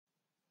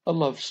A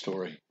love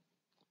story.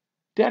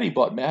 Daddy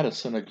bought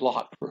Madison a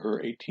Glock for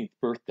her 18th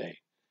birthday,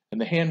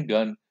 and the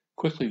handgun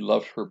quickly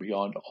loved her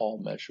beyond all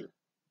measure.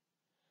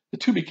 The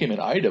two became an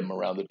item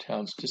around the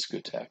town's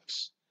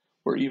discotheques,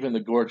 where even the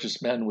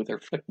gorgeous men with their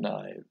flick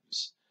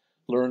knives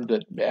learned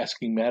that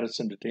asking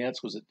Madison to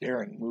dance was a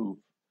daring move,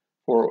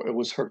 for it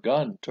was her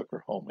gun took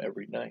her home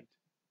every night.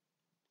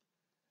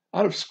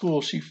 Out of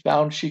school, she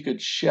found she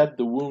could shed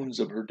the wounds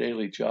of her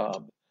daily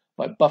job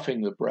by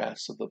buffing the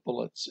brass of the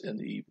bullets in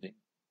the evening,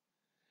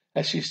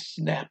 as she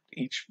snapped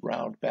each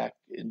round back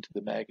into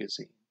the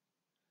magazine.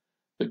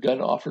 The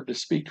gun offered to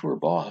speak to her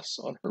boss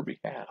on her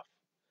behalf,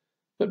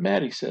 but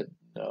Maddie said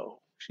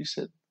no. She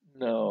said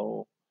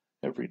no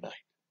every night.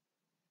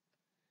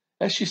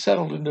 As she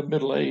settled into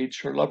middle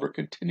age, her lover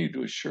continued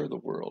to assure the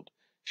world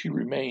she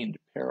remained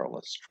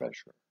perilous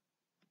treasure.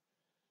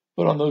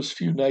 But on those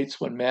few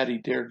nights when Maddie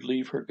dared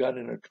leave her gun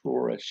in a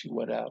drawer as she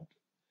went out,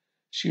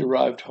 she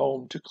arrived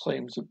home to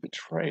claims of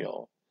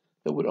betrayal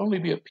that would only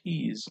be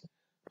appeased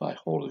by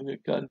holding the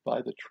gun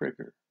by the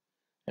trigger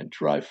and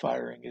dry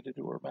firing it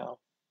into her mouth.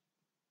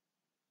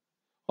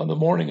 On the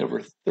morning of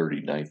her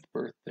 39th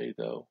birthday,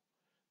 though,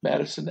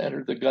 Madison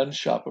entered the gun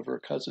shop of her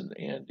cousin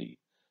Andy,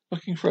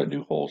 looking for a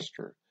new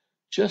holster,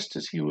 just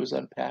as he was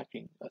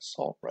unpacking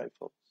assault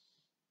rifles.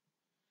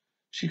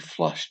 She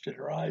flushed and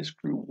her eyes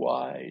grew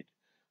wide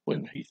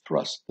when he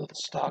thrust the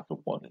stock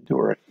of one into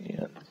her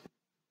hand.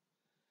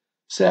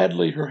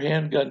 Sadly, her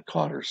handgun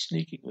caught her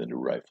sneaking the new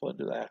rifle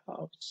into that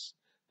house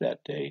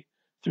that day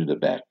through the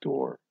back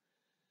door,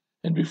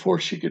 and before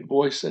she could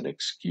voice an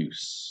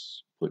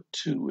excuse, put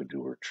two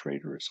into her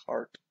traitorous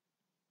heart.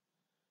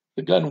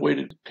 The gun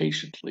waited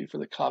patiently for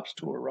the cops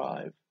to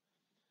arrive,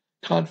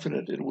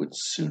 confident it would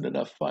soon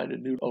enough find a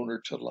new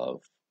owner to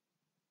love.